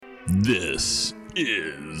This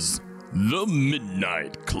is The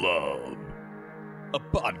Midnight Club, a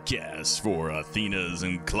podcast for Athenas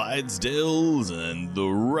and Clydesdales and the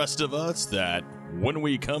rest of us that, when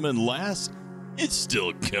we come in last, it's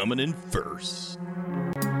still coming in first.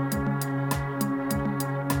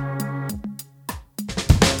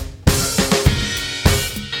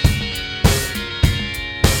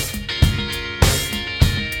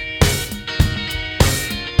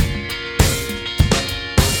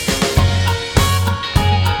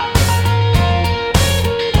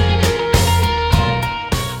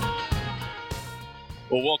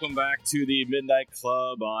 Well, welcome back to the Midnight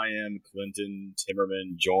Club. I am Clinton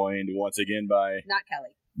Timmerman, joined once again by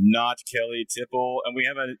not Kelly Tipple, and we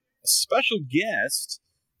have a special guest,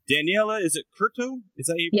 Daniela. Is it Curto? Is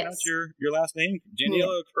that how you pronounce your last name?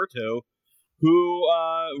 Daniela Curto, who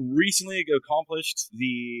recently finished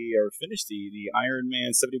the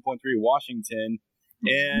Ironman 70.3 Washington,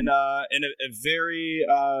 and in a very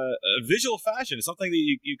visual fashion. It's something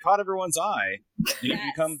that you caught everyone's eye. You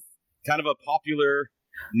become kind of a popular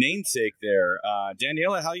namesake there.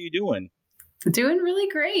 Daniela, how are you doing? Doing really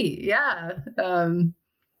great. Yeah. I'm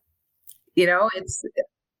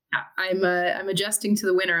adjusting to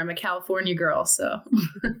the winter. I'm a California girl, so.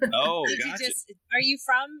 Oh, gotcha. Are you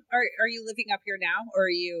living up here now, or are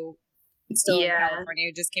you still in California?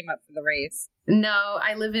 You just came up for the race? No,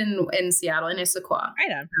 I live in Seattle, in Issaquah.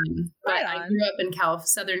 Right on. I grew up in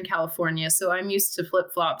Southern California, so I'm used to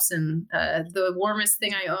flip-flops, and the warmest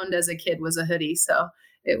thing I owned as a kid was a hoodie, so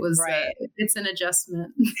it was it's an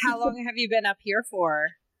adjustment. How long have you been up here for?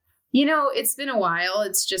 It's been a while.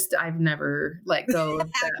 It's just I've never let go of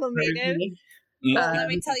that. Acclimated. Well, let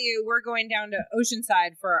me tell you, we're going down to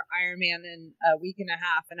Oceanside for Ironman in a week and a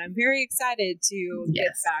half, and I'm very excited to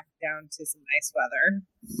get back down to some nice weather.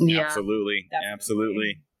 Yeah,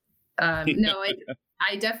 absolutely. No,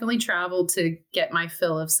 I definitely travel to get my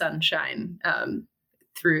fill of sunshine.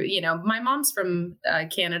 Through, my mom's from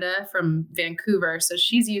Canada, from Vancouver, so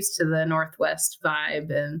she's used to the Northwest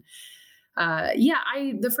vibe, and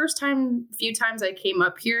the few times I came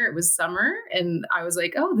up here, it was summer, and I was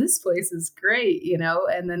like, oh, this place is great,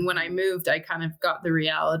 and then when I moved, I kind of got the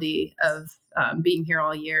reality of being here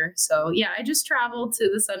all year. So I just travel to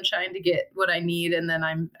the sunshine to get what I need, and then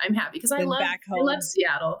I'm happy because I love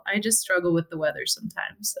Seattle. I just struggle with the weather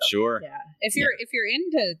sometimes. So. Sure. Yeah. If you're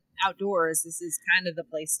into outdoors, this is kind of the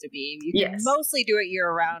place to be. You can mostly do it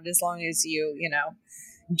year round as long as you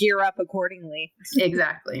gear up accordingly.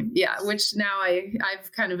 Exactly. Yeah. Which now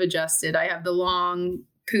I've kind of adjusted. I have the long,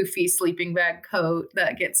 poofy sleeping bag coat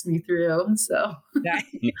that gets me through. So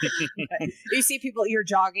you see people, you're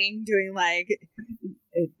jogging, doing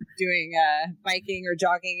biking or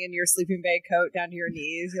jogging in your sleeping bag coat down to your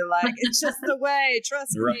knees. You're like, it's just the way,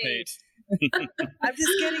 trust me. I'm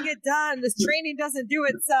just getting it done. This training doesn't do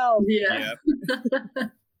itself. Yeah.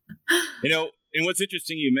 And what's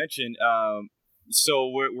interesting, you mentioned, so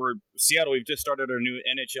we're Seattle. We've just started our new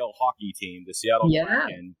NHL hockey team, the Seattle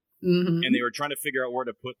Kraken, and they were trying to figure out where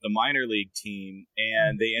to put the minor league team,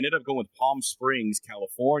 and they ended up going with Palm Springs,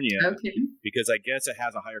 California, because I guess it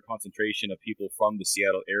has a higher concentration of people from the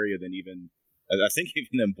Seattle area than even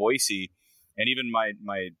Boise, and even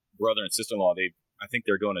my brother and sister-in-law. I think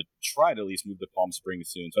they're going to try to at least move to Palm Springs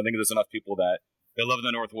soon. So I think there's enough people that they live in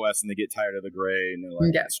the Northwest and they get tired of the gray and they're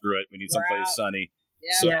like, screw it, we need someplace sunny.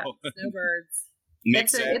 Yeah, snowbirds.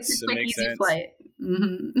 Makes sense. It's a quick, easy sense. flight.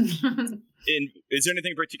 Mm-hmm. And is there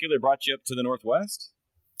anything particular that brought you up to the Northwest?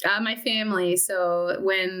 My family. So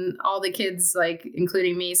when all the kids,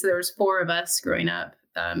 including me, so there was 4 of us growing up,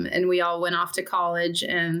 and we all went off to college.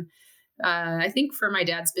 And I think for my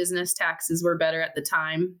dad's business, taxes were better at the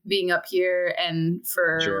time being up here. And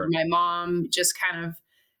for my mom, just kind of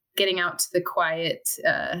getting out to the quiet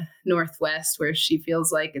Northwest where she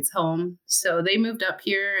feels like it's home. So they moved up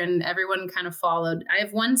here and everyone kind of followed. I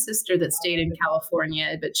have one sister that stayed in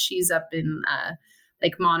California, but she's up in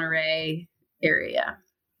Monterey area.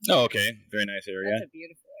 Oh, okay. Very nice area. That's a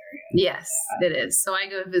beautiful area. Yes, it is. So I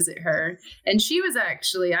go visit her. And she was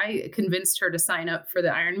I convinced her to sign up for the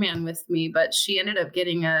Ironman with me, but she ended up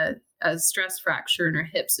getting a stress fracture in her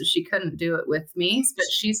hip, so she couldn't do it with me. But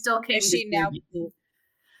she still came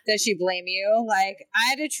Does she blame you? Like, I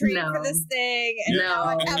had to train for this thing, and now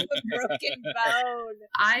I have a broken bone.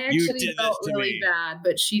 I actually felt really bad,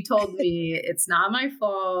 but she told me it's not my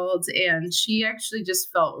fault. And she actually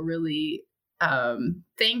just felt really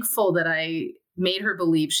thankful that I made her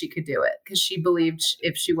believe she could do it, because she believed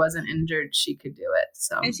if she wasn't injured, she could do it.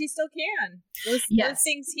 So, and she still can. Those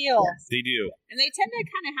things heal. Yes. They do. And they tend to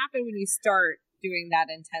kind of happen when you start doing that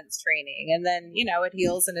intense training. And then, it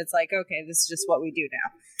heals and it's like, okay, this is just what we do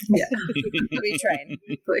now. Yeah. We train.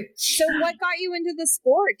 So what got you into the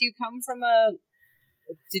sport? Do you come from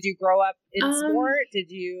did you grow up in sport?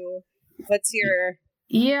 What's your...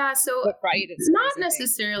 Yeah, so what brought you to sports, not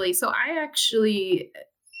necessarily. So I actually,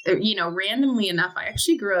 randomly enough, I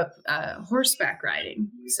actually grew up horseback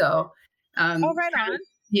riding. So, right on.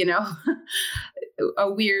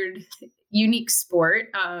 A weird, unique sport.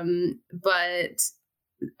 But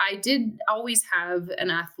I did always have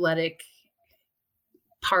an athletic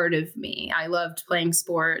part of me. I loved playing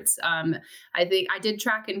sports. I think I did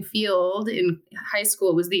track and field in high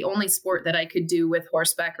school. It was the only sport that I could do with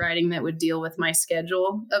horseback riding that would deal with my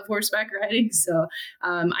schedule of horseback riding. So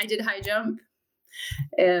I did high jump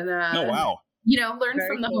and oh wow. Learned Very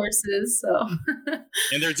from the horses. So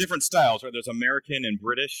and there's different styles, right? There's American and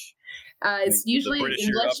British. It's usually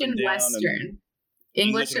English and Western.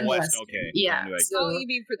 English and West. Okay. Yeah. Anyway. So you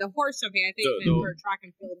mean for the horse jumping? I think you meant for track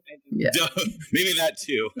and field. Yeah. Maybe that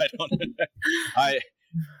too. I don't.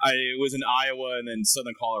 I was in Iowa and then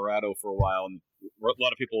Southern Colorado for a while, and a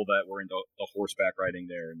lot of people that were into the horseback riding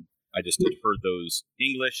there, and I just had heard those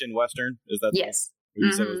English and Western. Is that yes?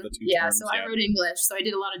 The two terms? So I rode English, so I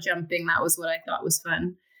did a lot of jumping. That was what I thought was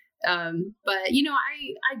fun. But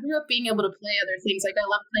I grew up being able to play other things. Like I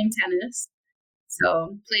love playing tennis.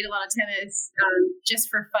 So played a lot of tennis just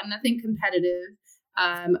for fun, nothing competitive.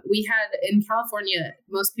 We had in California,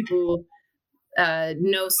 most people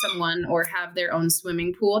know someone or have their own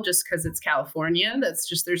swimming pool just because it's California. That's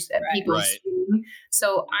just there's people swimming.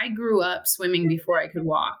 So I grew up swimming before I could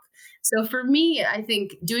walk. So for me, I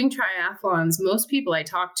think doing triathlons, most people I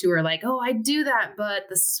talk to are like, oh, I do that, but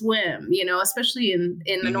the swim, especially in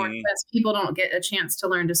the Northwest, people don't get a chance to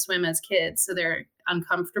learn to swim as kids. So they're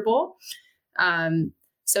uncomfortable.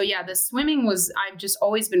 So yeah, the swimming I've just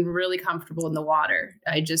always been really comfortable in the water.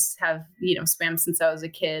 I just have, swam since I was a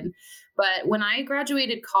kid. But when I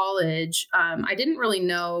graduated college, I didn't really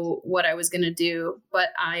know what I was going to do, but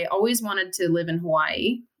I always wanted to live in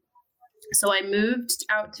Hawaii. So I moved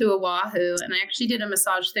out to Oahu and I actually did a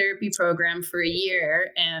massage therapy program for a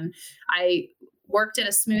year, and I worked at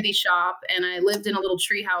a smoothie shop and I lived in a little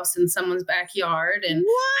tree house in someone's backyard. And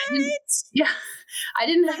I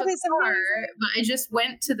didn't have a car, but I just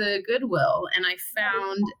went to the Goodwill and I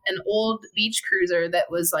found an old beach cruiser that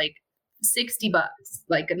was like $60,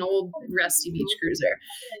 like an old rusty beach cruiser.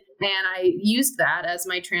 And I used that as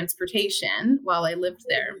my transportation while I lived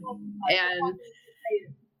there. And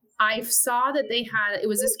I saw that it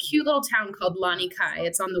was this cute little town called Lanikai.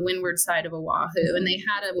 It's on the windward side of Oahu. And they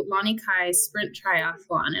had a Lanikai sprint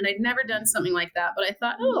triathlon. And I'd never done something like that. But I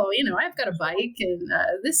thought, I've got a bike and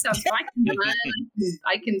this sounds fun. I can run,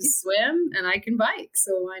 I can swim, and I can bike.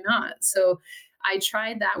 So why not? So I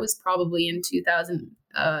tried. That was probably in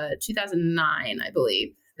 2009, I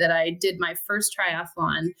believe, that I did my first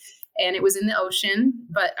triathlon. And it was in the ocean,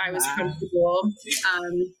 but I was comfortable.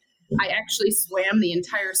 I actually swam the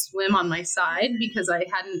entire swim on my side because I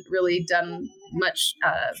hadn't really done much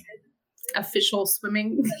official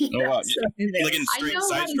swimming. Wow. So like in straight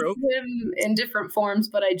side stroke? Swim in different forms,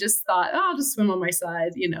 but I just thought, I'll just swim on my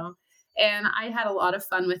side, And I had a lot of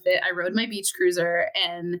fun with it. I rode my beach cruiser,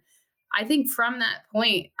 and I think from that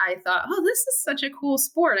point, I thought, this is such a cool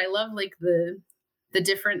sport. I love like the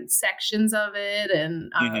different sections of it,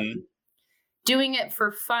 and doing it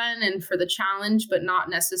for fun and for the challenge, but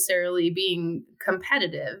not necessarily being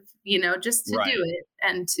competitive, just to do it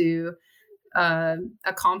and to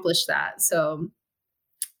accomplish that. So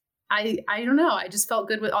I don't know. I just felt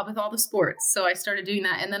good with all the sports. So I started doing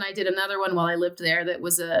that. And then I did another one while I lived there that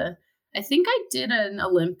was I think I did an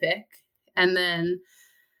Olympic. And then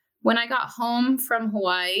when I got home from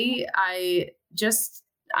Hawaii, I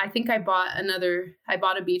think I bought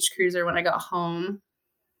a beach cruiser when I got home.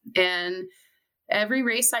 And every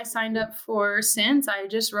race I signed up for since, I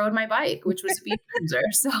just rode my bike, which was a beach cruiser.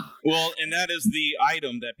 So well, and that is the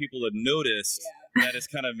item that people have noticed that has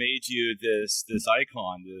kind of made you this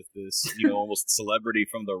icon, this almost celebrity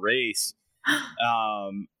from the race.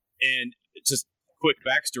 And just quick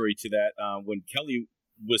backstory to that: when Kelly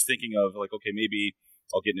was thinking of like, okay, maybe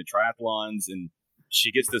I'll get into triathlons, and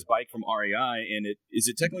she gets this bike from REI, and is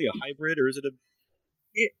it technically a hybrid or is it a?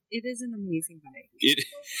 It is an amazing bike. It's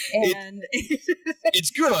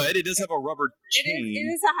good. It does have a rubber chain. It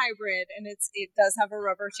is a hybrid, and it does have a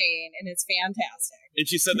rubber chain, and it's fantastic. And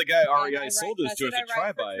she said the guy already sold this to us a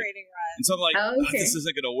tri-bike. And so I'm like, this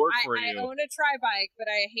isn't going to work for you. I own a tri-bike, but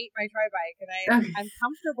I hate my tri-bike, and I'm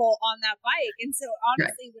comfortable on that bike. And so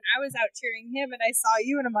honestly, when I was out cheering him and I saw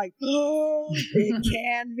you, and I'm like, oh, it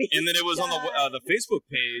can be. And then it was on the Facebook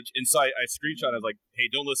page, and so I screenshot. I was like, hey,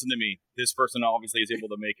 don't listen to me. This person obviously is able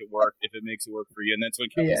to make it work if it makes it work for you. And that's when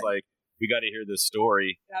Kim was like, we got to hear this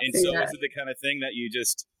story. And so is it the kind of thing that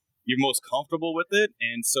you're most comfortable with it?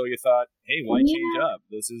 And so you thought, hey, why change up?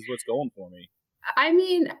 This is what's going for me. I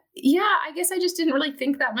mean, I guess I just didn't really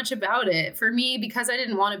think that much about it. For me, because I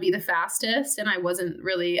didn't want to be the fastest and I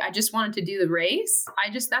just wanted to do the race.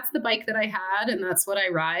 That's the bike that I had and that's what I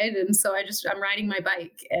ride. And so I'm riding my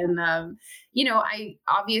bike. And,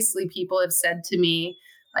 obviously people have said to me,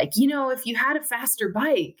 like, if you had a faster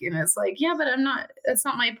bike, and it's like, yeah, but that's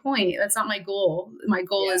not my point. That's not my goal. My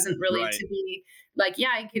goal isn't really to be like,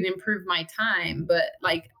 I can improve my time, but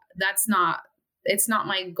like, it's not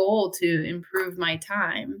my goal to improve my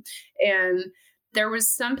time. And there was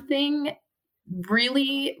something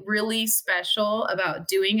really, really special about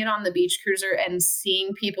doing it on the beach cruiser and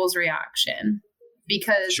seeing people's reaction,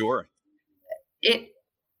 because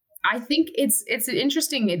I think it's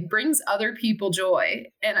interesting. It brings other people joy.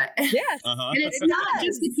 And and it's not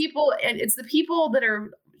just the people, and it's the people that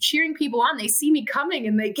are cheering people on. They see me coming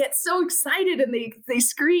and they get so excited and they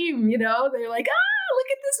scream, they're like, look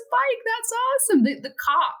at this bike. That's awesome. The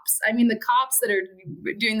cops that are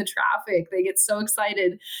doing the traffic, they get so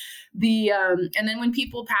excited. And then when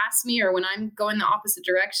people pass me or when I'm going the opposite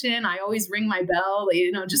direction, I always ring my bell,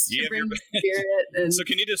 just to bring the spirit. So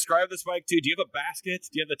can you describe this bike too? Do you have a basket?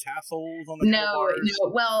 Do you have the tassels on the No.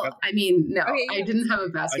 Well, no, I didn't have a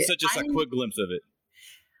basket. I said just a quick glimpse of it.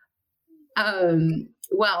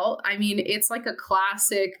 Well, it's like a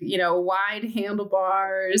classic, wide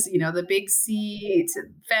handlebars, the big seat,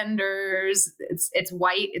 fenders. It's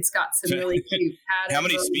white. It's got some really cute patterns. How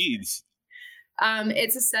many speeds?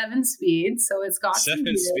 It's a 7-speed, so it's got 7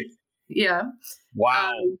 speed. Yeah.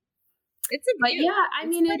 Wow. It's a bike. Yeah,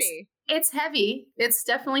 it's heavy. It's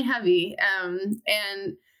definitely heavy.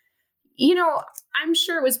 And I'm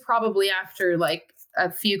sure it was probably after like a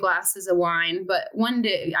few glasses of wine, but one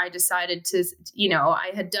day I decided to,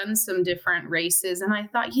 I had done some different races and I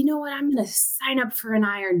thought, you know what, I'm going to sign up for an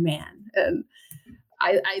Ironman. And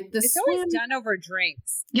it's always done over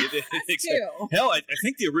drinks. Hell, I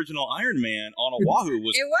think the original Ironman on Oahu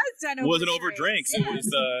wasn't over drinks. It was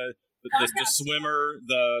the swimmer,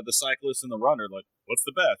 the cyclist, and the runner. Like, what's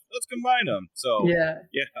the best? Let's combine them. So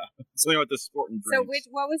something with the sport and drinks.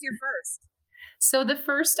 So what was your first? So the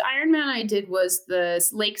first Ironman I did was the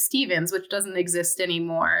Lake Stevens, which doesn't exist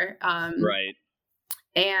anymore. Right.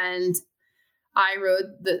 And I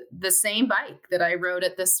rode the same bike that I rode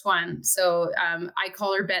at this one. So I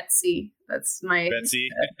call her Betsy. That's my Betsy.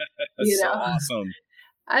 That's so awesome.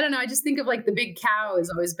 I don't know. I just think of like the big cow is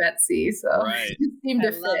always Betsy. So it seemed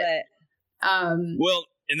to fit. Love it. Well,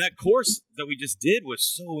 and that course that we just did was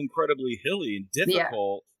so incredibly hilly and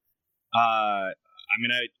difficult. Yeah.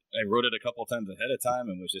 I wrote it a couple of times ahead of time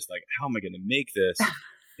and was just like, how am I going to make this?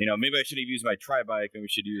 Maybe I should have used my tri-bike and we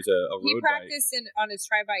should use a road bike. He practiced on his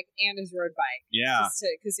tri-bike and his road bike. Yeah.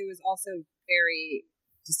 Because it was also very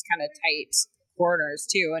just kind of tight corners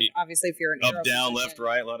too. And obviously if you're up, down, left,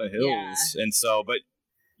 right, a lot of hills. Yeah. And so, but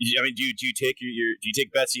do you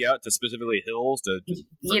take Betsy out to specifically hills for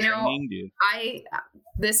training?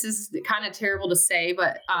 This is kind of terrible to say,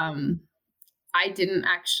 but I didn't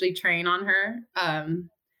actually train on her.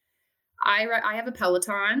 I have a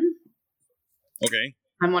Peloton. Okay.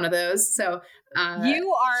 I'm one of those. So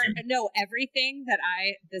you are everything that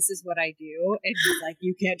this is what I do. And he's like,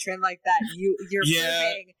 you can't train like that. You're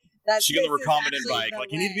proving that she's got the recombinant bike.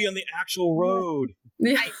 Like, you need to be on the actual road.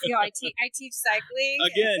 I teach cycling.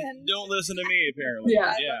 Again, don't listen to me. Apparently,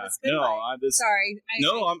 sorry.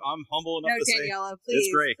 I'm humble enough to say, Daniela,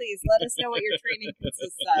 it's great. Please let us know what your training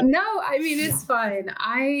consists of. No, it's fine.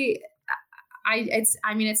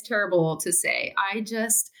 It's terrible to say.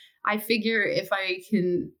 I figure if I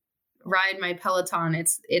can ride my Peloton,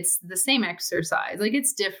 it's the same exercise. Like,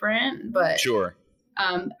 it's different, but sure.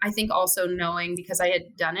 I think also knowing, because I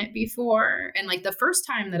had done it before, and like the first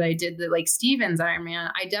time that I did the Lake Stevens Ironman,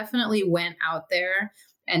 I definitely went out there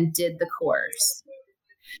and did the course.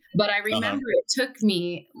 But I remember it took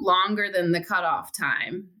me longer than the cutoff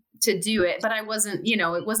time to do it, but I wasn't,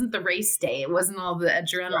 it wasn't the race day. It wasn't all the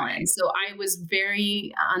adrenaline. Right. So I was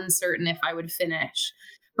very uncertain if I would finish,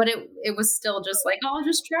 but it was still just like, I'll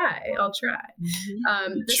try.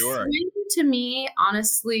 Mm-hmm. The swim to me,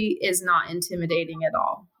 honestly, is not intimidating at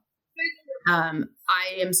all. I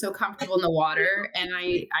am so comfortable in the water, and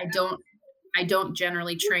I I don't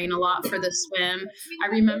generally train a lot for the swim. I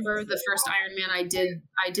remember the first Ironman I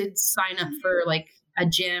did sign up for like a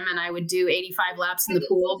gym, and I would do 85 laps in the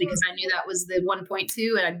pool because I knew that was the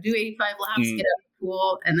 1.2, and I'd do 85 laps, get out of the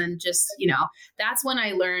pool, and then just, that's when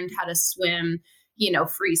I learned how to swim,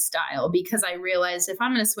 freestyle, because I realized if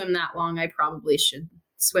I'm going to swim that long, I probably should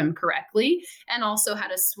swim correctly, and also how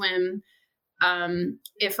to swim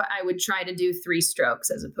if I would try to do 3 strokes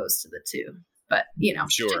as opposed to the 2. But,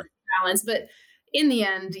 sure. Balance. But in the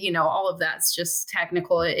end, all of that's just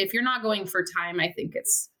technical. If you're not going for time, I think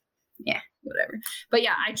it's, whatever. But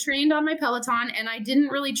yeah, I trained on my Peloton, and I didn't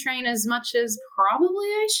really train as much as probably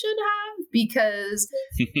I should have, because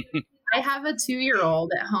I have a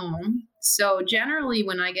 2-year-old at home. So generally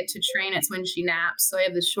when I get to train, it's when she naps. So I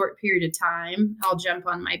have this short period of time. I'll jump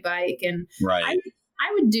on my bike, and I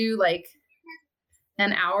would do like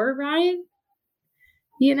an hour ride,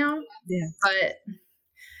 but,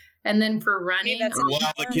 and then for running,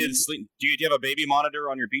 while the kids sleep, do you have a baby monitor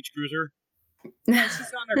on your beach cruiser? No, she's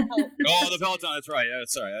on her Peloton. Oh, the Peloton. That's right. Yeah,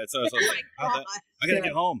 sorry. I gotta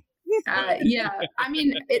get home. I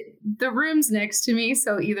mean, the room's next to me,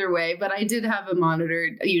 so either way, but I did have a monitor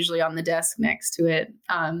usually on the desk next to it.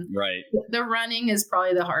 Right. The running is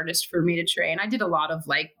probably the hardest for me to train. I did a lot of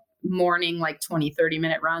like morning, like 20-30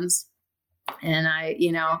 minute runs. And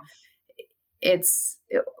it's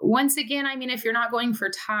once again, I mean, if you're not going for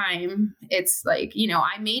time, it's like,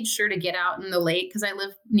 I made sure to get out in the lake, because I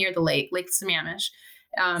live near the Lake Sammamish.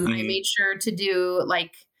 I made sure to do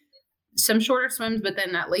like some shorter swims, but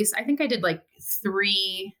then at least I think I did like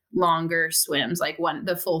 3 longer swims, like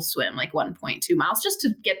the full swim, like 1.2 miles, just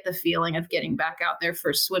to get the feeling of getting back out there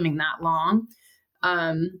for swimming that long.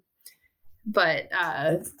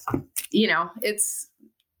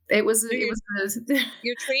 It was your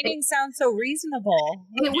training sounds so reasonable.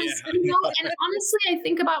 It was, and honestly, I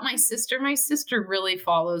think about my sister. My sister really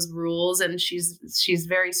follows rules, and she's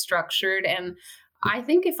very structured. And I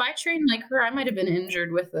think if I trained like her, I might have been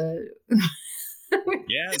injured with a.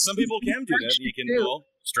 Yeah, some people can do that. You can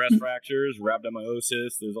stress fractures,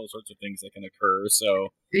 rhabdomyosis. There's all sorts of things that can occur.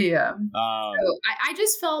 So yeah, so I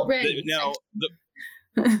just felt ready.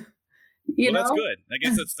 That's good. I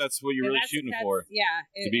guess that's what you're really shooting for. Yeah,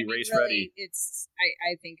 to be race ready. It's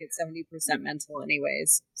I think it's 70% mental,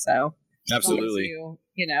 anyways. So absolutely,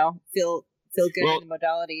 feel good in the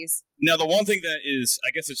modalities. Now, the one thing that is,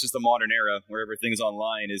 I guess it's just the modern era where everything's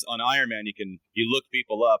online, is on Ironman you look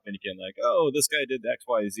people up and you can like, oh, this guy did X,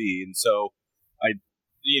 Y, Z, and so I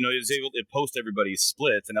was able to post everybody's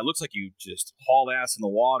splits, and it looks like you just hauled ass in the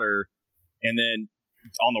water, and then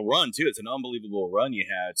on the run too, it's an unbelievable run you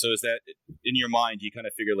had. So is that in your mind, you kind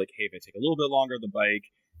of figure like, hey, if I take a little bit longer on the bike,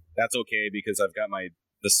 that's okay, because I've got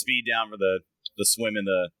the speed down for the swim and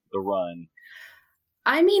the run?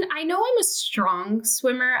 I mean, I know I'm a strong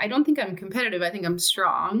swimmer. I don't think I'm competitive. I think I'm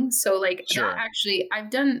strong. So like that actually, I've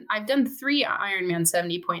done 3 Ironman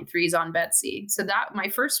 70.3s on Betsy. So that my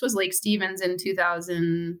first was Lake Stevens in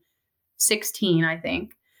 2016, I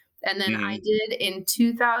think. And then I did in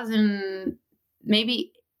 2000,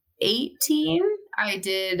 maybe 18, I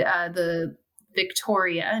did the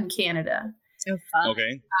Victoria in Canada. So fun.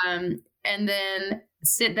 Okay. And then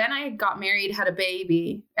I got married, had a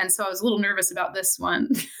baby, and so I was a little nervous about this one.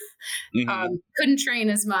 Couldn't train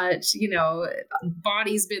as much,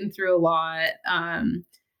 body's been through a lot.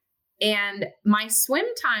 And my swim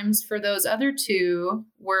times for those other 2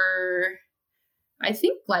 were, I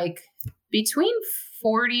think, like between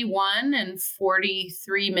 41 and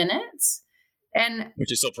 43 minutes. And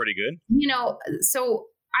which is still pretty good. So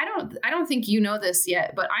I don't think you know this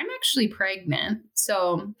yet, but I'm actually pregnant.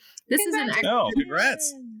 So this is an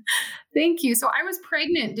congrats. Thank you. So I was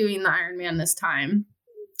pregnant doing the Ironman this time.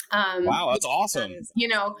 Wow, that's awesome.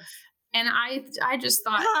 And I just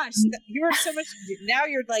thought, gosh, you are so much. Now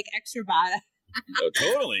you're like extra bad. Oh,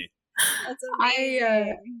 totally. That's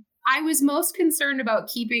amazing. I was most concerned about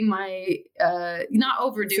keeping my not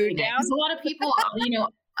overdoing it, because a lot of people,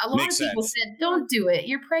 a lot of people said, don't do it.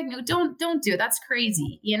 You're pregnant. Don't do it. That's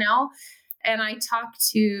crazy, And I talked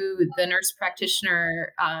to the nurse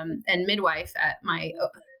practitioner and midwife at my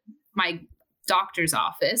doctor's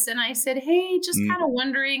office. And I said, hey, just kind of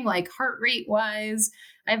wondering, like heart rate wise,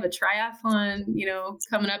 I have a triathlon,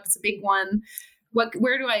 coming up. It's a big one.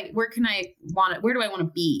 Where do I want to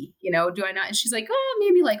be? Do I not? And she's like, oh,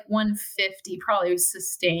 maybe like 150, probably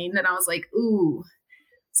sustained. And I was like, ooh,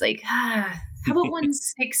 it's like, how about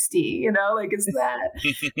 160? Is that?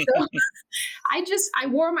 So I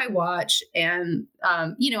wore my watch, and,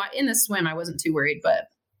 in the swim, I wasn't too worried, but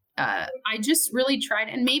I just really tried,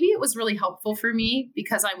 and maybe it was really helpful for me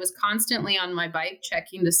because I was constantly on my bike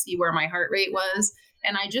checking to see where my heart rate was.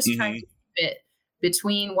 And I just tried to keep it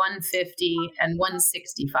between 150 and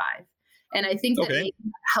 165. And I think that maybe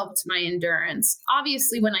helped my endurance.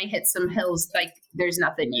 Obviously, when I hit some hills, like there's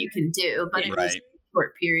nothing you can do, but it was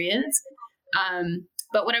short periods.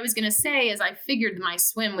 But what I was going to say is I figured my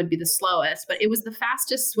swim would be the slowest, but it was the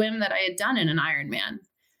fastest swim that I had done in an Ironman.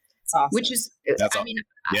 Awesome. Which is,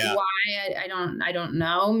 why I don't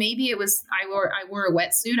know. Maybe it was I wore a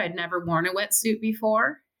wetsuit. I'd never worn a wetsuit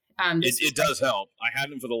before. It does help. I had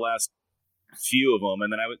them for the last few of them,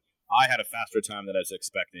 and then I had a faster time than I was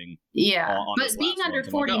expecting. Yeah, but being under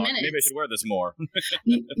 40 minutes, maybe I should wear this more.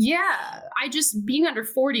 Being under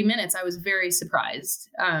 40 minutes, I was very surprised.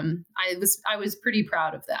 I was pretty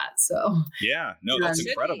proud of that. So yeah, no, that's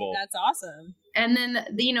incredible. That's awesome. And then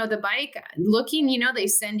the bike looking, they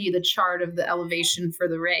send you the chart of the elevation for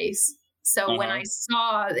the race. So when I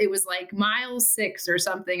saw it was like mile 6 or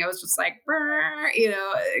something, I was just like,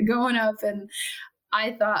 going up, and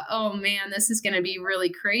I thought, oh man, this is going to be really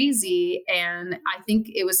crazy. And I think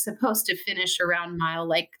it was supposed to finish around mile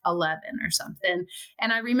like 11 or something.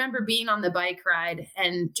 And I remember being on the bike ride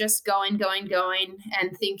and just going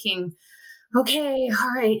and thinking, okay,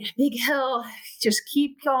 all right, big hill, just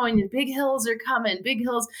keep going. The big hills are coming, big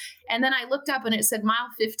hills. And then I looked up and it said mile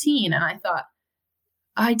 15. And I thought,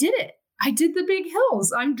 I did it. I did the big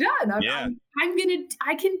hills. I'm done. I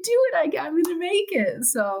can do it. I'm going to make it.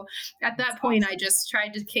 So at that point, I just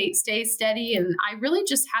tried to stay steady. And I really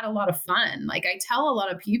just had a lot of fun. Like I tell a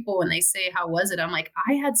lot of people when they say, how was it? I'm like,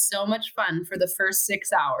 I had so much fun for the first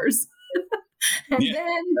 6 hours. And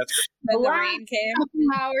then the rain came.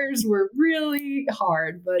 Couple hours were really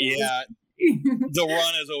hard. But the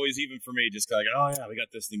run is always, even for me, just like, oh yeah, we got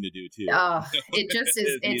this thing to do too. It just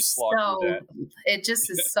is. It just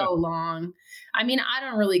is so long. I mean, I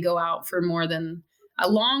don't really go out for more than a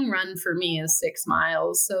long run. For me is 6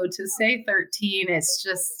 miles. So to say 13, it's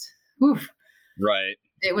just, right.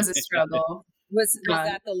 It was a struggle. Was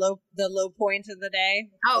that the low point of the day?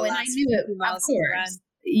 Oh, and I knew it. Of course.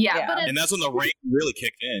 Yeah. And that's when the rain really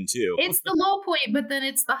kicked in too. It's the low point, but then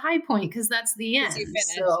it's the high point because that's the end.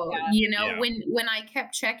 So, when I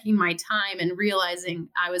kept checking my time and realizing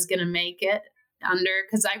I was going to make it under,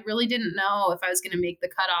 because I really didn't know if I was going to make the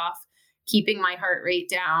cutoff, keeping my heart rate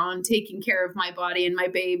down, taking care of my body and my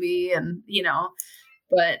baby, and,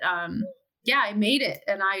 but I made it.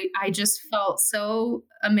 And I just felt so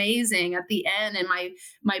amazing at the end. And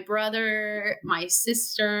my brother, my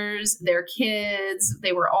sisters, their kids,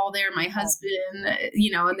 they were all there. My husband, and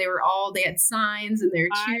they had signs and they were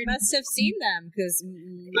cheering. I must have seen them because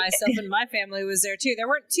myself and my family was there too. There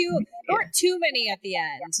weren't too many at the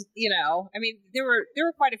end, I mean, there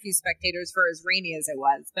were quite a few spectators for as rainy as it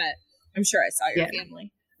was, but I'm sure I saw your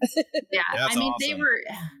family. Yeah. That's awesome.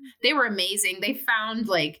 They were amazing. They found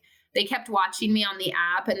they kept watching me on the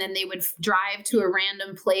app, and then they would drive to a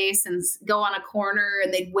random place and go on a corner,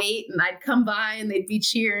 and they'd wait, and I'd come by and they'd be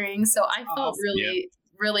cheering. So I felt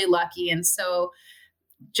really lucky. And so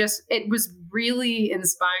it was really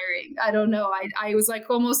inspiring. I don't know. I was like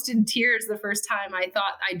almost in tears the first time. I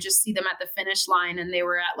thought I'd just see them at the finish line, and they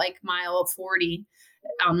were at like mile 40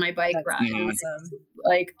 on my bike ride. Awesome.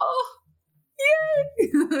 Like, oh,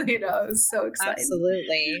 yay! It was so exciting.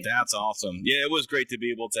 Absolutely. That's awesome. Yeah, it was great to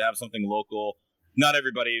be able to have something local. Not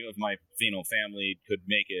everybody of my family could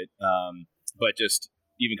make it, but just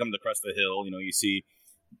even coming across the hill, you see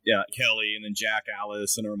Kelly and then Jack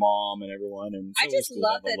Alice and her mom and everyone. And I just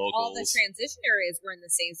love that all the transition areas were in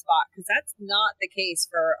the same spot, because that's not the case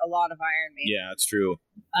for a lot of Ironman. Yeah, it's true.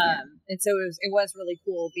 And so it was really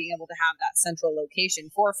cool being able to have that central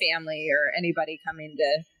location for family or anybody coming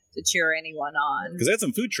to cheer anyone on. Because they had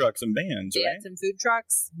some food trucks and bands, right? They had some food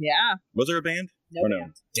trucks. Yeah. Was there a band? No.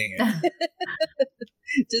 Dang it.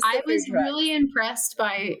 I was really impressed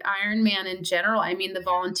by Ironman in general. I mean, the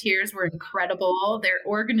volunteers were incredible. Their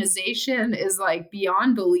organization is like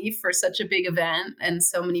beyond belief for such a big event and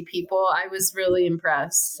so many people. I was really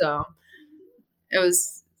impressed. So it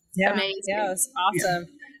was amazing. Yeah, it was awesome.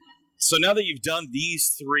 So now that you've done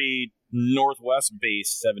these 3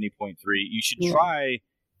 Northwest-based 70.3, you should try.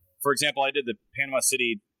 For example, I did the Panama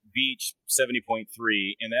City Beach 70.3,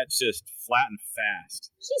 and that's just flat and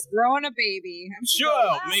fast. She's growing a baby. I'm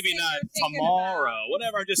sure, maybe not tomorrow.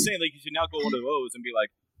 Whatever. I'm just saying, like, you should now go one of those and be like,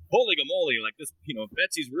 holy gamoly, like this,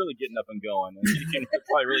 Betsy's really getting up and going. And you can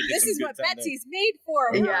probably really get this is what Betsy's made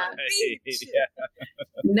for. Yeah.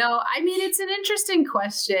 No, I mean, it's an interesting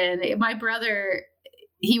question. My brother,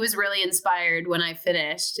 he was really inspired when I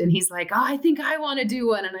finished, and he's like, oh, I think I want to do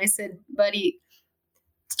one. And I said, buddy,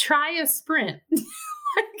 try a sprint.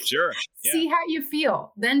 Sure. Yeah. See how you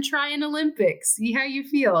feel. Then try an Olympics. See how you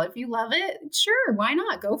feel. If you love it, sure, why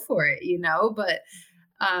not? Go for it, But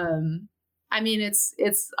I mean, it's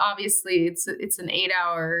obviously it's an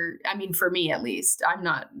 8-hour. I mean, for me at least, I'm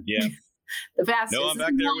not the fastest. No, I'm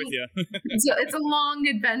back there with you. It's a long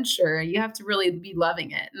adventure. You have to really be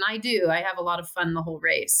loving it, and I do. I have a lot of fun the whole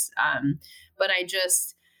race. But I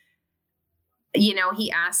just.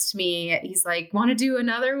 He asked me, he's like, want to do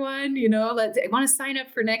another one? I want to sign up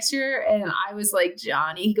for next year. And I was like,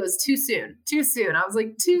 Johnny, he goes, too soon. I was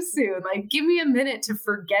like, too soon. Like, give me a minute to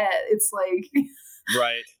forget. It's like,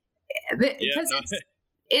 right. Because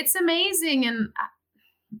it's amazing.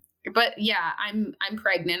 But yeah, I'm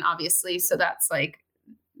pregnant, obviously. So that's like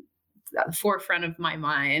at the forefront of my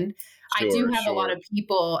mind. Sure, I do have a lot of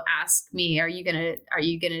people ask me, are you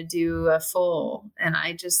gonna do a full? And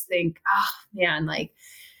I just think, man, like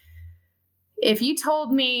if you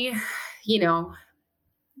told me,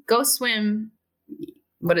 go swim,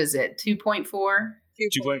 what is it? 2.4?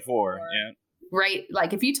 2.4. Yeah. Right.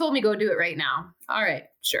 Like if you told me go do it right now. All right,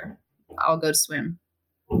 sure. I'll go swim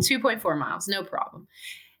 2.4 miles. No problem.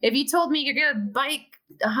 If you told me you're going to bike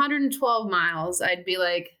 112 miles, I'd be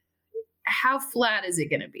like, how flat is it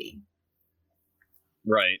going to be?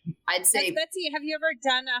 Right. I'd say, Betsy, have you ever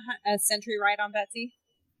done a century ride on Betsy?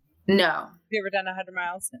 No. Have you ever done 100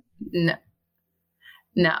 miles?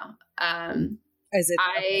 No. Is it?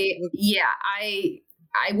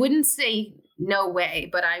 I wouldn't say no way,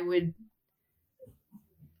 but I would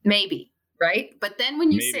maybe, right? But then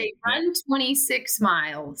when you say run 26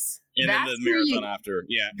 miles, and then the marathon after,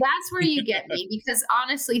 that's where you get me, because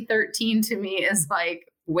honestly, 13 to me is like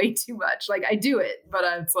way too much. Like I do it, but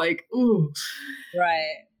it's like, ooh.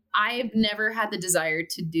 Right. I've never had the desire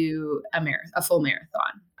to do a full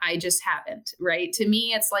marathon. I just haven't, right? To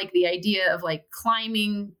me, it's like the idea of like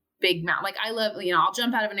climbing big mountain. Like I love, I'll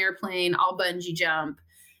jump out of an airplane, I'll bungee jump,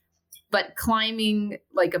 but climbing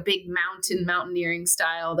like a big mountaineering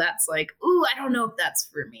style, that's like, ooh, I don't know if that's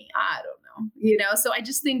for me. I don't know, So I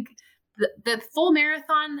just think the full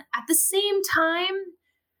marathon at the same time,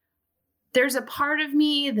 there's a part of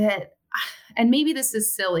me that, and maybe this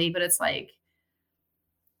is silly, but it's like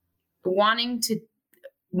wanting to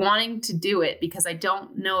do it because I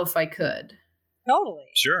don't know if I could. Totally.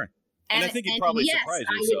 Sure. And I think you'd probably surprise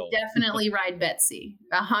yourself. I would definitely ride Betsy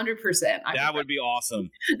 100%. That would be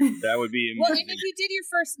awesome. That would be amazing. Well, and if you did your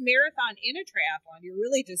first marathon in a triathlon, you're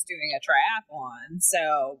really just doing a triathlon.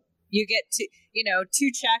 So you get to,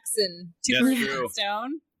 2 checks and 2 birds in a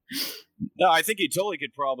stone. No, I think you'd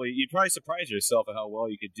probably surprise yourself at how well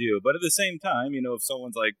you could do. But at the same time, if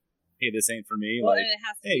someone's like, hey, this ain't for me. Well, and it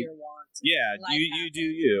has to be your want. Yeah, you do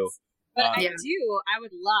you. But I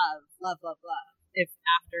would love if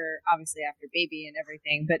after baby and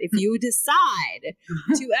everything, but if you decide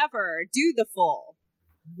to ever do the full,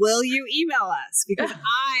 will you email us? Because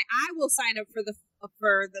I will sign up for the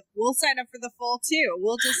full too.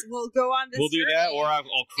 We'll go on this. We'll do that, or I'll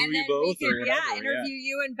crew you both, or whatever. Interview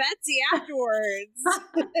you and Betsy afterwards.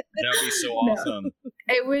 That would be so awesome. No.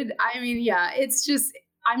 It would. I mean, it's just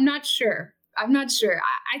I'm not sure. I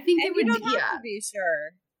think it would. You don't have to be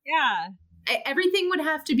sure. Yeah. Everything would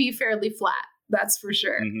have to be fairly flat. That's for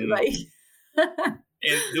sure. Mm-hmm. Like,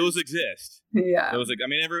 and those exist. Yeah.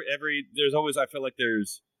 Every there's always, I feel like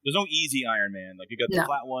there's no easy Ironman. Like you got the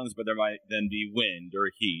flat ones, but there might then be wind or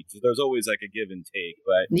heat. So there's always like a give and take.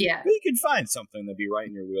 But you can find something that'd be right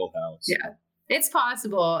in your wheelhouse. Yeah. It's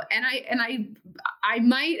possible. And I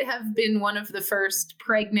might have been one of the first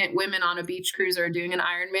pregnant women on a beach cruiser doing an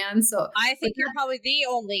Ironman. So I think you're probably the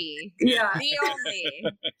only. Yeah. The only.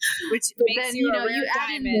 Which makes you a rare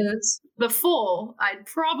diamond. The full, I'd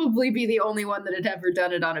probably be the only one that had ever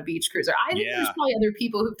done it on a beach cruiser. I think there's probably other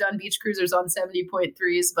people who've done beach cruisers on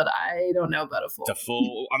 70.3s, but I don't know about a full. The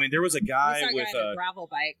full. I mean, there was a guy with a gravel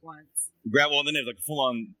bike once. Well, then there's like a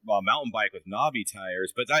full-on mountain bike with knobby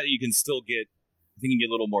tires, but that you can still get. I think you can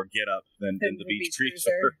get a little more get up than the beach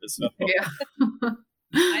cruiser. So. Yeah.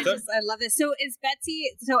 I love this. So is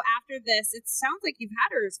Betsy, after this, it sounds like you've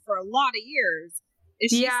had hers for a lot of years.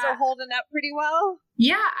 Is she still holding up pretty well?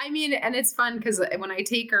 Yeah. I mean, and it's fun because when I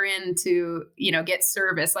take her in to, get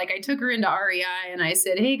service, like I took her into REI and I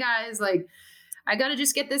said, hey guys, like I got to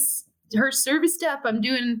just get her serviced up. I'm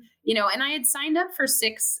doing, and I had signed up for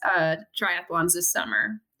 6 triathlons this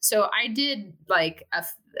summer. So I did like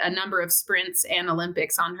a number of sprints and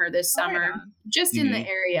Olympics on her this summer, just in the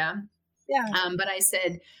area. Yeah. But I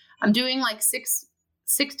said, I'm doing like six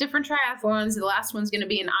different triathlons. The last one's going to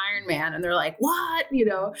be an Ironman. And they're like, what?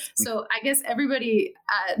 So I guess everybody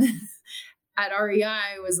at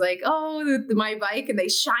REI was like, oh, my bike, and they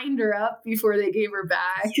shined her up before they gave her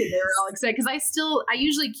back, and they were all excited because I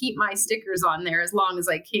usually keep my stickers on there as long as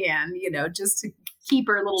I can, just to keep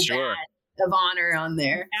her little badge of honor on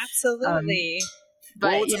there. Absolutely.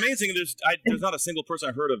 But well, it's amazing. There's not a single person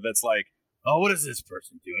I heard of that's like, oh, what is this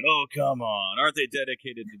person doing? Oh, come on, aren't they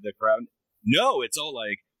dedicated to the crowd? No, it's all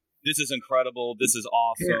like, this is incredible. This is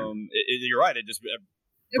awesome. You're right. It just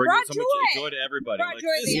brought so much joy to everybody. It brought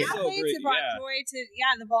joy to the athletes. It brought joy to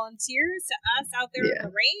the volunteers, to us out there in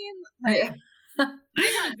the rain. Like,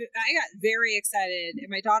 I got very excited, and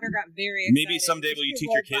my daughter got very excited. Maybe someday will you teach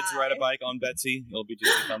your kids to ride a bike on Betsy? It'll be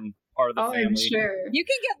just become part of the family. I'm sure. You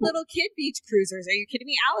can get little kid beach cruisers. Are you kidding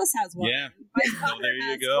me? Alice has one. Yeah. There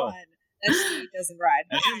you go. One that she doesn't ride.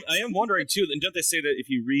 I am wondering too, and don't they say that if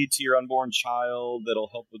you read to your unborn child, that'll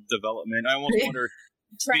help with development? I almost wonder,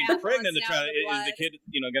 being pregnant, is the kid,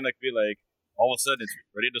 going to be like, all of a sudden it's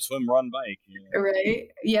ready to swim, run, bike? Right.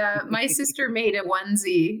 Yeah. My sister made a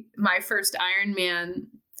onesie, my first Ironman.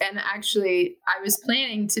 And actually, I was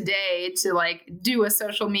planning today to do a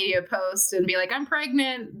social media post and be like, I'm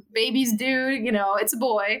pregnant, baby's due, it's a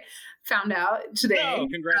boy. Found out today. Oh,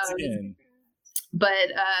 congrats again.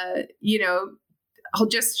 But,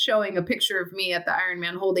 just showing a picture of me at the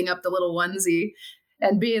Ironman holding up the little onesie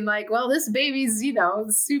and being like, well, this baby's,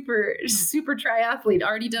 super, super triathlete,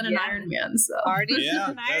 already done an Ironman. So already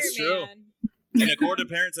done an Ironman. That's true. And according to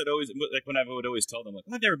parents, when I would always tell them, like,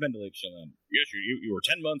 I've never been to Lake Chelan. Yes, you were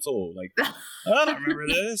 10 months old. Like, I don't remember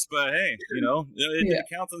this, but hey, it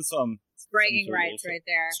counts in some. It's bragging rights right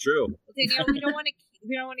there. It's true. Well, Danielle, we don't want to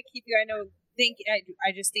keep you. I know.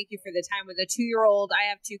 I just thank you for the time with a 2-year-old. I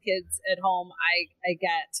have 2 kids at home. I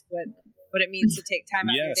get what it means to take time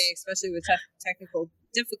out of your day, especially with technical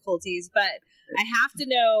difficulties. But I have to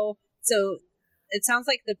know. So it sounds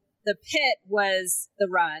like the pit was the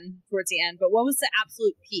run towards the end, but what was the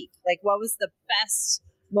absolute peak? Like, what was the best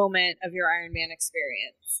moment of your Ironman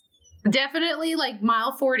experience? Definitely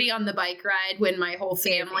mile 40 on the bike ride when my whole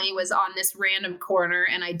family was on this random corner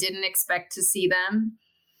and I didn't expect to see them.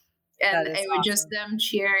 And it was just them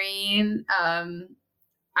cheering.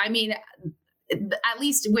 I mean, at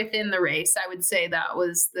least within the race, I would say that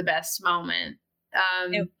was the best moment.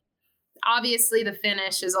 Obviously, the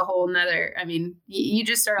finish is a whole nother. I mean, you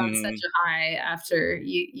just are on such a high after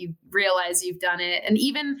you realize you've done it. And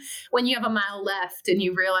even when you have a mile left and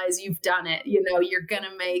you realize you've done it, you're going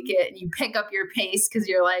to make it. And you pick up your pace because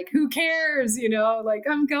you're like, who cares?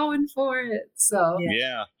 I'm going for it. So,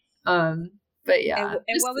 yeah. But yeah.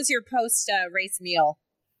 And what was your post race meal?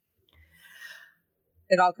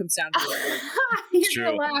 It all comes down to it. You're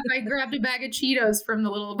going to laugh. I grabbed a bag of Cheetos from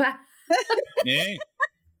the little bag. Yeah.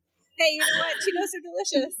 Hey, you know what? Cheetos are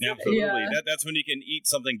delicious. Absolutely. Yeah. That's when you can eat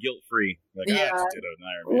something guilt-free.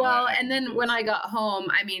 Well, and then when I got home,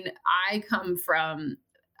 I mean,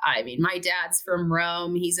 my dad's from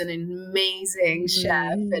Rome. He's an amazing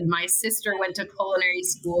chef. And my sister went to culinary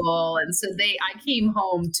school. And so I came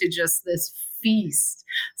home to just this feast.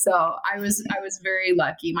 So I was very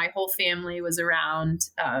lucky. My whole family was around.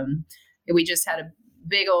 We just had a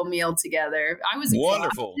big old meal together. I was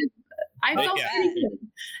wonderful. Exhausted. I felt good.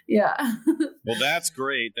 Yeah. Well, that's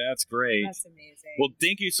great. That's great. That's amazing. Well,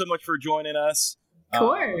 thank you so much for joining us. Of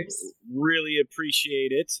course. Really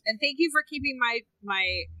appreciate it. And thank you for keeping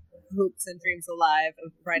my hopes and dreams alive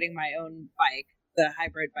of riding my own bike, the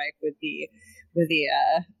hybrid bike with the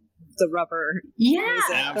rubber. Yeah,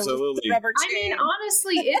 absolutely. The rubber chain. I mean,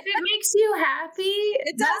 honestly, if it makes you happy,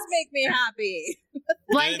 it does make me happy.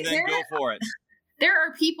 Then go for it. There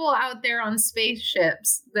are people out there on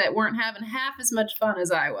spaceships that weren't having half as much fun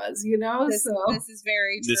as I was, This is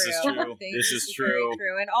very true. This is true. This is true.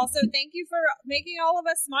 And also, thank you for making all of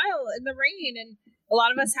us smile in the rain. And a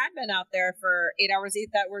lot of us had been out there for 8 hours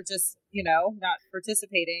that were just, not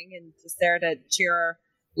participating and just there to cheer our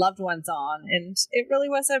loved ones on. And it really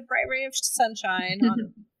was a bright ray of sunshine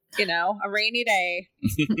on a rainy day.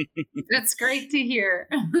 That's great to hear.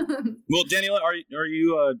 Well, Daniela, are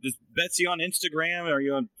you is Betsy on Instagram? Are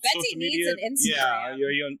you on social media? Betsy needs an Instagram. Yeah,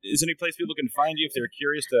 are you on, is there any place people can find you if they're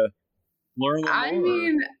curious to learn more? I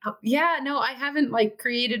mean, I haven't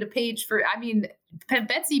created a page for. I mean,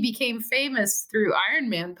 Betsy became famous through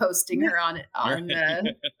Ironman posting her on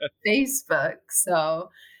Facebook. So,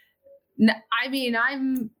 I mean,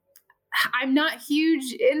 I'm not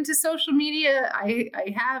huge into social media. I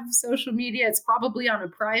have social media. It's probably on a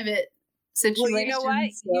private situation. Well, you know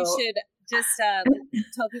what? So. You should just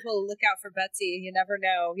tell people to look out for Betsy. You never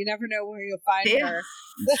know. You never know where you'll find her.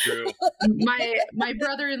 That's true. My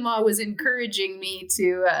brother-in-law was encouraging me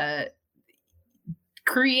to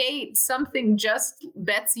create something just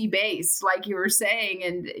Betsy based, like you were saying.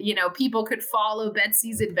 And, you know, people could follow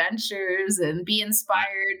Betsy's adventures and be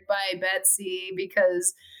inspired by Betsy,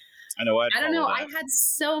 because I know. I don't know. I had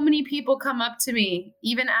so many people come up to me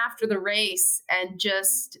even after the race and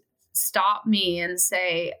just stop me and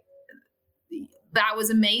say, that was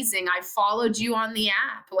amazing. I followed you on the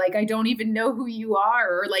app. Like, I don't even know who you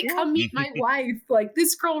are. Or like, come meet my wife. Like,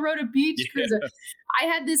 this girl rode a beach cruiser. I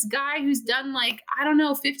had this guy who's done like, I don't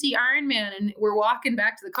know, 50 Ironman. And we're walking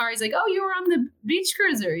back to the car. He's like, oh, you were on the beach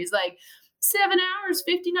cruiser. He's like, 7 hours,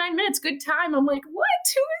 59 minutes. Good time. I'm like, what?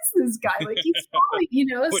 Who is this guy? Like, he's following, you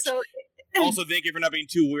know? So also, thank you for not being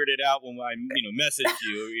too weirded out when I, message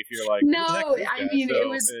you. If you're like, no, I mean, so it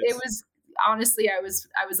was honestly, I was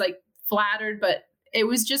like flattered, but it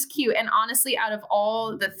was just cute. And honestly, out of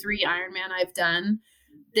all the 3 Ironman I've done,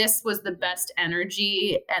 this was the best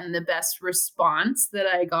energy and the best response that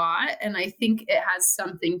I got. And I think it has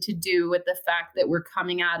something to do with the fact that we're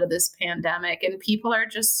coming out of this pandemic and people are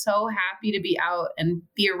just so happy to be out and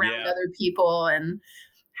be around other people and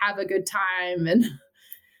have a good time. And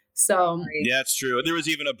so, yeah, it's true. There was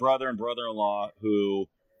even a brother and brother-in-law who,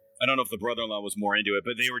 I don't know if the brother-in-law was more into it,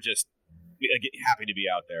 but they were just happy to be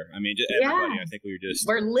out there. I mean, everybody, I think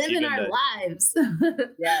we're living our lives.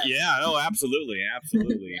 Yeah, no, absolutely.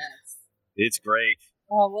 Yes. It's great.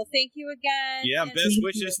 Oh, well, thank you again. Yeah, and best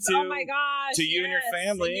wishes to, oh my gosh, to you and your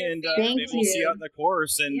family. And maybe we'll see you out in the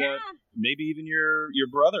course. And maybe even your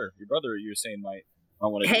brother. Your brother, you were saying, might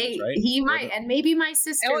want to do this, right? He might. And maybe my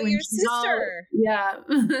sister. Oh, your sister.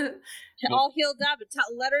 All healed up.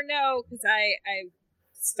 Let her know, because I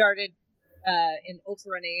started in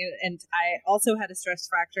ultra running, and I also had a stress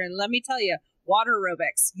fracture. And let me tell you, water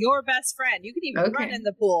aerobics, your best friend. You can even run in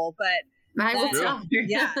the pool, but I will tell her.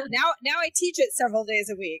 Yeah. Now I teach it several days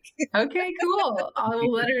a week. Okay, cool.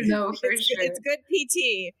 I'll let her know for sure. It's good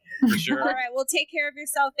PT. For sure. All right. Well, take care of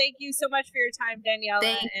yourself. Thank you so much for your time, Daniela.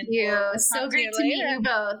 Thank you. So great to meet you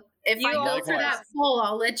both. If I go for that poll,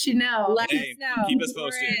 I'll let you know. Let us know. Keep us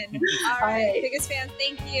posted. All right. Biggest fan.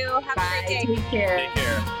 Thank you. Have a great day. Take care. Take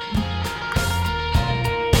care.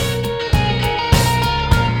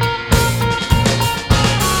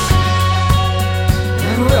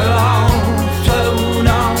 We'll all float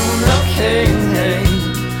on the king, and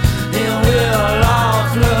we'll all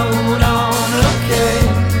float on the king,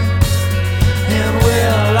 and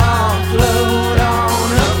we'll all float on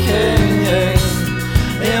the king,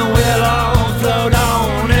 and we'll all float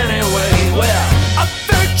on anyway. Well, I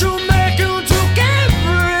think you'll make you took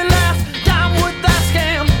every last dime with that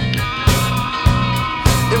scam.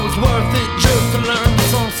 It was worth it just to learn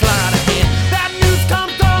some sleight of hand. That news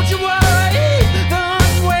comes, don't you worry.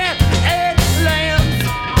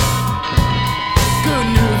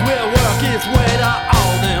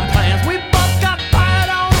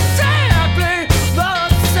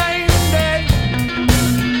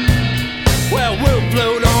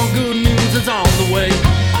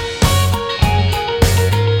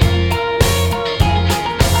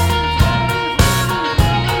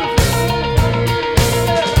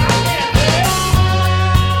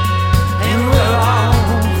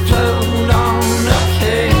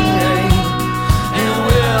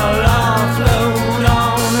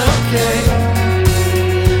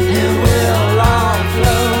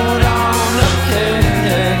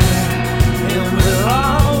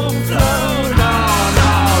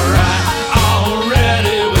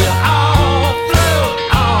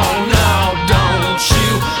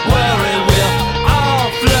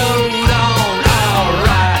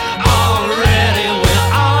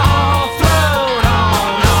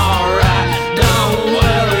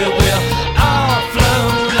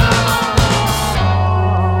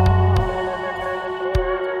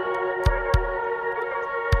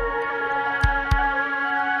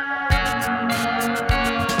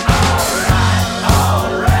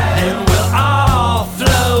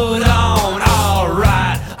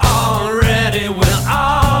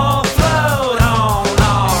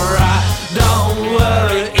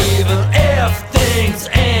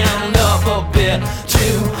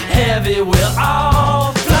 Too heavy, we'll all